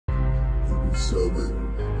Summon.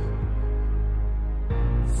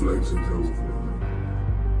 Flames and Nova.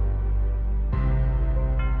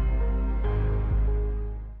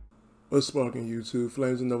 What's sparking YouTube?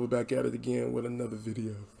 Flames and Nova back at it again with another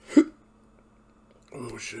video.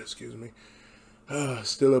 Oh shit, excuse me.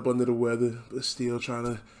 Still up under the weather, but still trying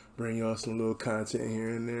to bring y'all some little content here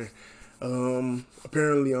and there.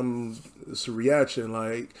 Apparently it's a reaction.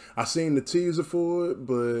 Like, I seen the teaser for it,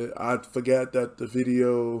 but I forgot that the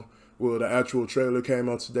video, well, the actual trailer came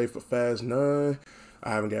out today for Fast 9. I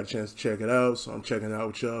haven't got a chance to check it out, so I'm checking it out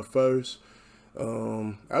with y'all first.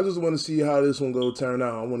 I just want to see how this one go turn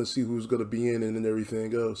out. I want to see who's gonna be in it and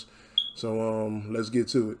everything else. So let's get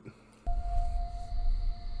to it.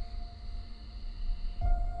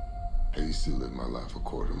 I used to live my life a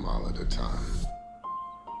quarter mile at a time.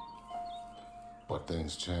 But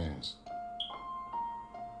things changed.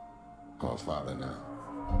 I'm a father now.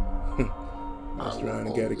 That's trying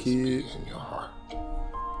to get a kid. In your heart.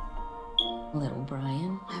 Little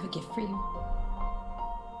Brian, I have a gift for you.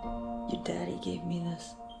 Your daddy gave me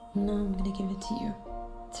this. No, I'm gonna give it to you.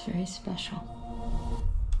 It's very special.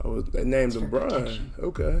 Oh, they named him Brian. Protection.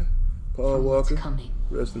 Okay. Paul Walker. Coming.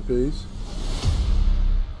 Rest in peace.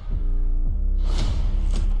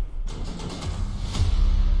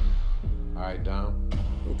 Alright, Dom.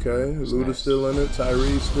 Okay. Luda's still in it.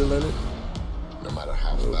 Tyree's still in it. No matter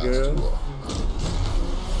how fast girl. you are.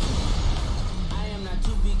 I am not to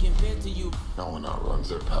be compared to you. No one outruns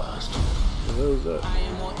their past. What the hell is that? I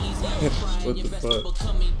am more easy than trying. What Your the best fuck? will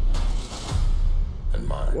come me. And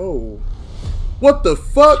mine. Whoa. What the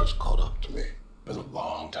fuck? Just caught up to me. Been a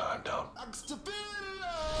long time, Dom.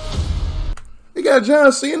 You got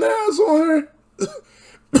John Cena ass on her?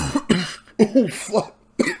 Oh, fuck.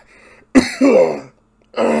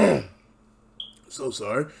 So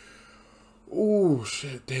sorry. Oh,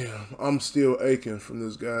 shit, damn. I'm still aching from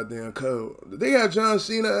this goddamn cold. They got John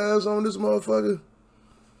Cena ass on this motherfucker?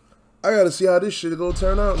 I gotta see how this shit gonna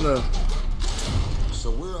turn out now. So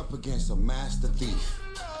we're up against a master thief,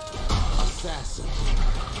 assassin,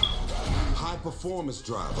 high performance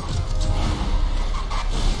driver.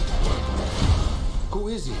 Who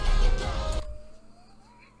is he?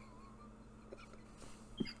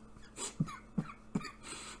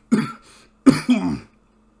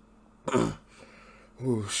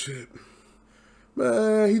 Oh, shit.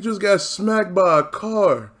 Man, he just got smacked by a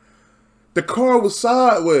car. The car was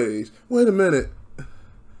sideways. Wait a minute.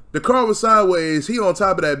 The car was sideways. He on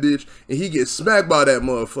top of that bitch, and he gets smacked by that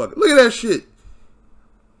motherfucker. Look at that shit.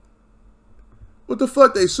 What the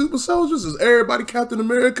fuck? They super soldiers? Is everybody Captain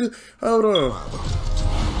America? Hold on.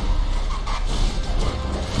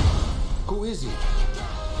 Who is he?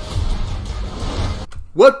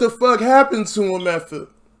 What the fuck happened to him after?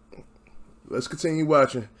 Let's continue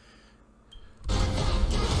watching.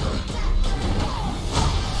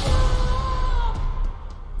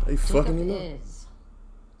 They fucking him up. Is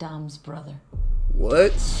Dom's brother.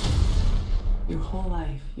 What? Your whole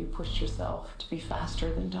life, you pushed yourself to be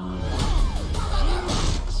faster than Dom.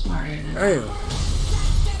 Smarter than Damn. Dom.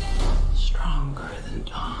 Stronger than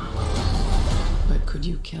Dom. But could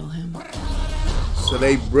you kill him? So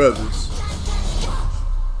they brothers.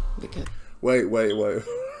 Because Wait.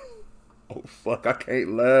 Oh, fuck, I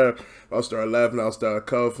can't laugh. If I start laughing, I'll start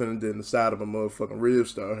coughing, and then the side of my motherfucking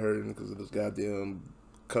ribs start hurting because of this goddamn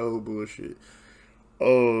cold bullshit.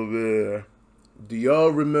 Oh, man. Do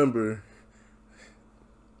y'all remember?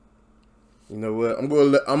 You know what?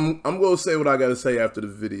 I'm gonna say what I gotta say after the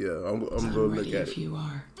video. I'm gonna look at if it. you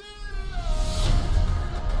are.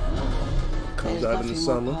 Comes There's out in the nothing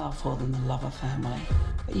summer. more powerful than the love of family.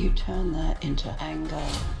 But you turn that into anger.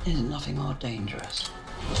 There's nothing more dangerous.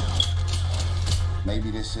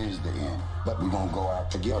 Maybe this is the end, but we're gonna go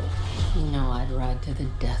out together. You know I'd ride to the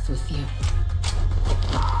death with you.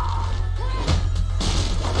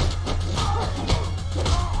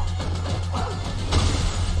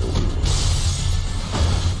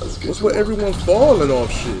 What's with everyone falling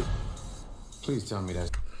off shit? Please tell me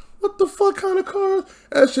that. What the fuck kind of car?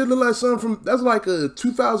 That shit look like something from, that's like a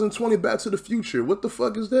 2020 Back to the Future. What the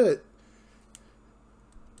fuck is that?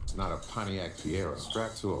 It's not a Pontiac Fiero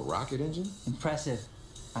strapped to a rocket engine? Impressive.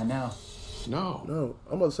 I know. No. No,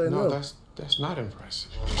 I'm about to say no. That's not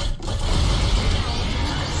impressive.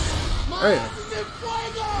 Damn.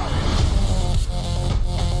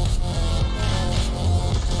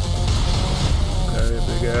 Okay,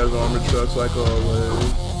 big ass armored trucks like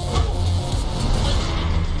always.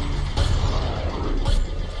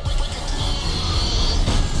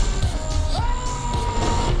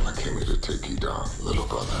 I came here to take you down, little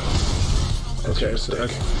brother. Okay, so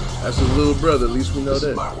that's his little brother. At least we know This that.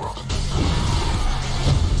 is my world.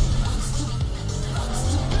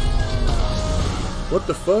 What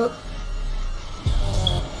the fuck?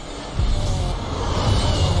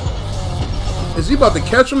 Is he about to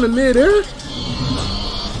catch him in midair?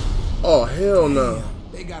 Oh, hell no.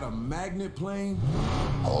 They got a magnet plane?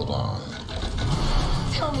 Hold on.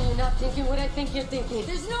 Tell me you're not thinking what I think you're thinking.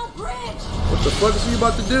 There's no bridge! What the fuck is he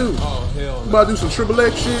about to do? Oh, hell He about to do some Triple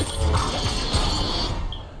X shit?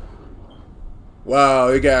 Wow,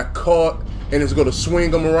 it got caught and it's gonna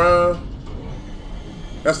swing him around.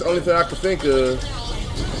 That's the only thing I can think of.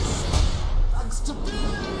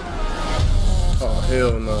 Oh,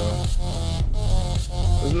 hell no.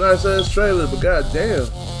 It's a nice ass trailer, but goddamn.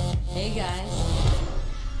 Hey guys.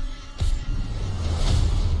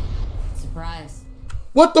 Surprise.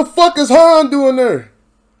 What the fuck is Han doing there?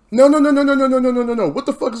 No. What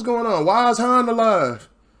the fuck is going on? Why is Han alive?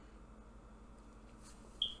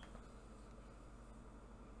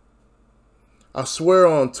 I swear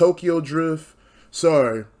on Tokyo Drift.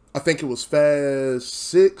 Sorry, I think it was Fast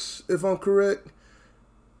 6, if I'm correct.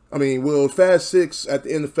 I mean, well, Fast 6, at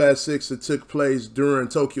the end of Fast 6, it took place during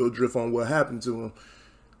Tokyo Drift on what happened to him.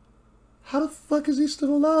 How the fuck is he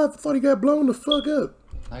still alive? I thought he got blown the fuck up.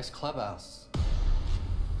 Nice clubhouse.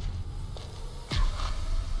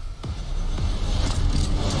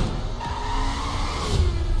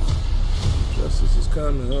 Justice is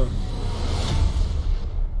coming, huh?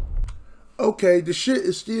 Okay, the shit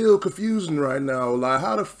is still confusing right now. Like,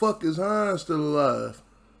 how the fuck is Han still alive?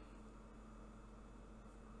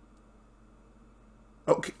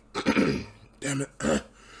 Okay. Damn it.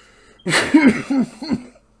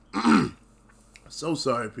 So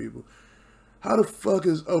sorry, people. How the fuck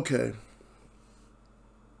is... Okay.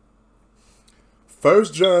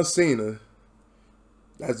 First John Cena.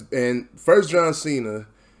 First John Cena,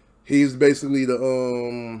 he's basically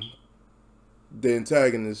the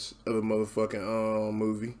antagonist of the motherfucking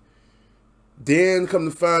movie. Then come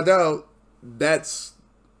to find out, that's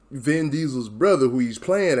Vin Diesel's brother who he's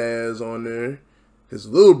playing as on there. His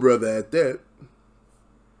little brother at that.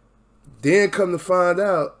 Then come to find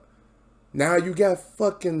out, now you got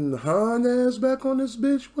fucking Han ass back on this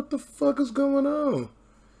bitch? What the fuck is going on?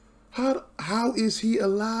 How is he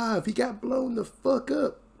alive? He got blown the fuck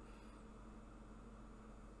up.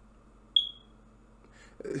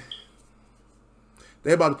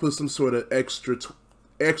 They about to put some sort of extra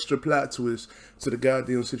plot twist to the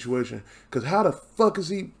goddamn situation. Cause how the fuck is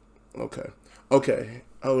he? Okay,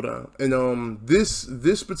 hold on. And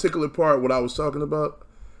this particular part, what I was talking about,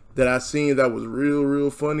 that I seen that was real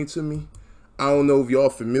funny to me. I don't know if y'all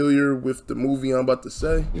familiar with the movie I'm about to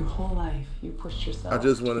say. Your whole life, you pushed yourself. I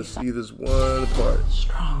just want to see this one part.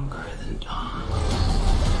 Stronger than Don.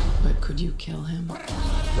 But could you kill him?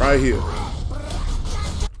 Right here.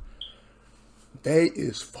 They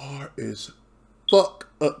is far as fuck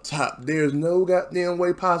up top. There's no goddamn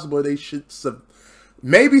way possible they should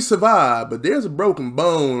maybe survive, but there's a broken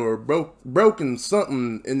bone or broken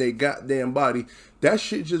something in their goddamn body. That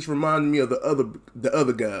shit just reminded me of the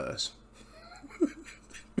other guys.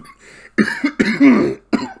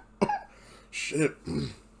 Shit.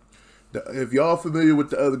 If y'all familiar with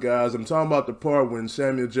the other guys, I'm talking about the part when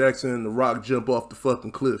Samuel Jackson and The Rock jump off the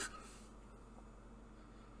fucking cliff.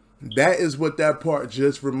 That is what that part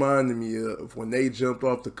just reminded me of, when they jumped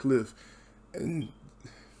off the cliff. And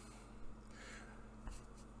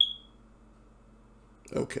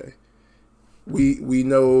okay, we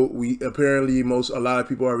know apparently a lot of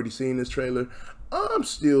people already seen this trailer. I'm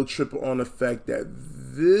still tripping on the fact that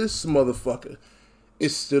this motherfucker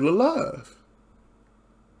is still alive.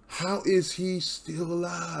 How is he still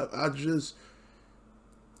alive? I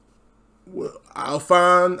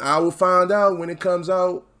will find out when it comes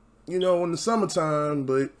out, you know, in the summertime,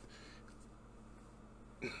 but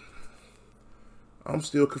I'm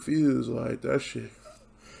still confused, like, that shit.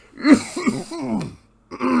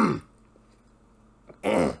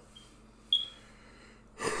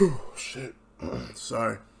 Shit.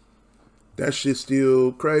 Sorry. That shit's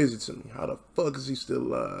still crazy to me. How the fuck is he still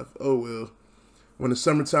alive? Oh well. When the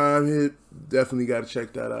summertime hit, definitely gotta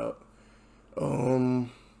check that out.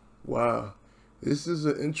 Wow. This is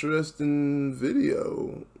an interesting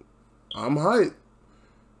video. I'm hyped.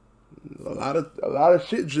 A lot of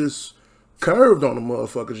shit just curved on the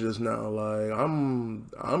motherfucker just now. Like,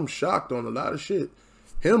 I'm shocked on a lot of shit.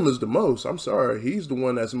 Him is the most. I'm sorry. He's the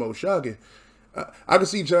one that's most shocking. I can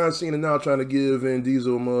see John Cena now trying to give Vin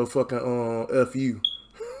Diesel a motherfucking FU.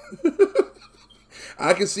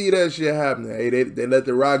 I can see that shit happening. Hey, they let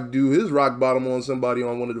The Rock do his rock bottom on somebody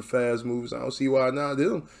on one of the Fast movies. I don't see why not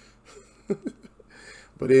them.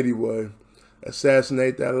 But anyway,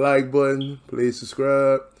 assassinate that like button. Please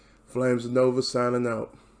subscribe. Flames of Nova signing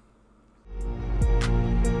out.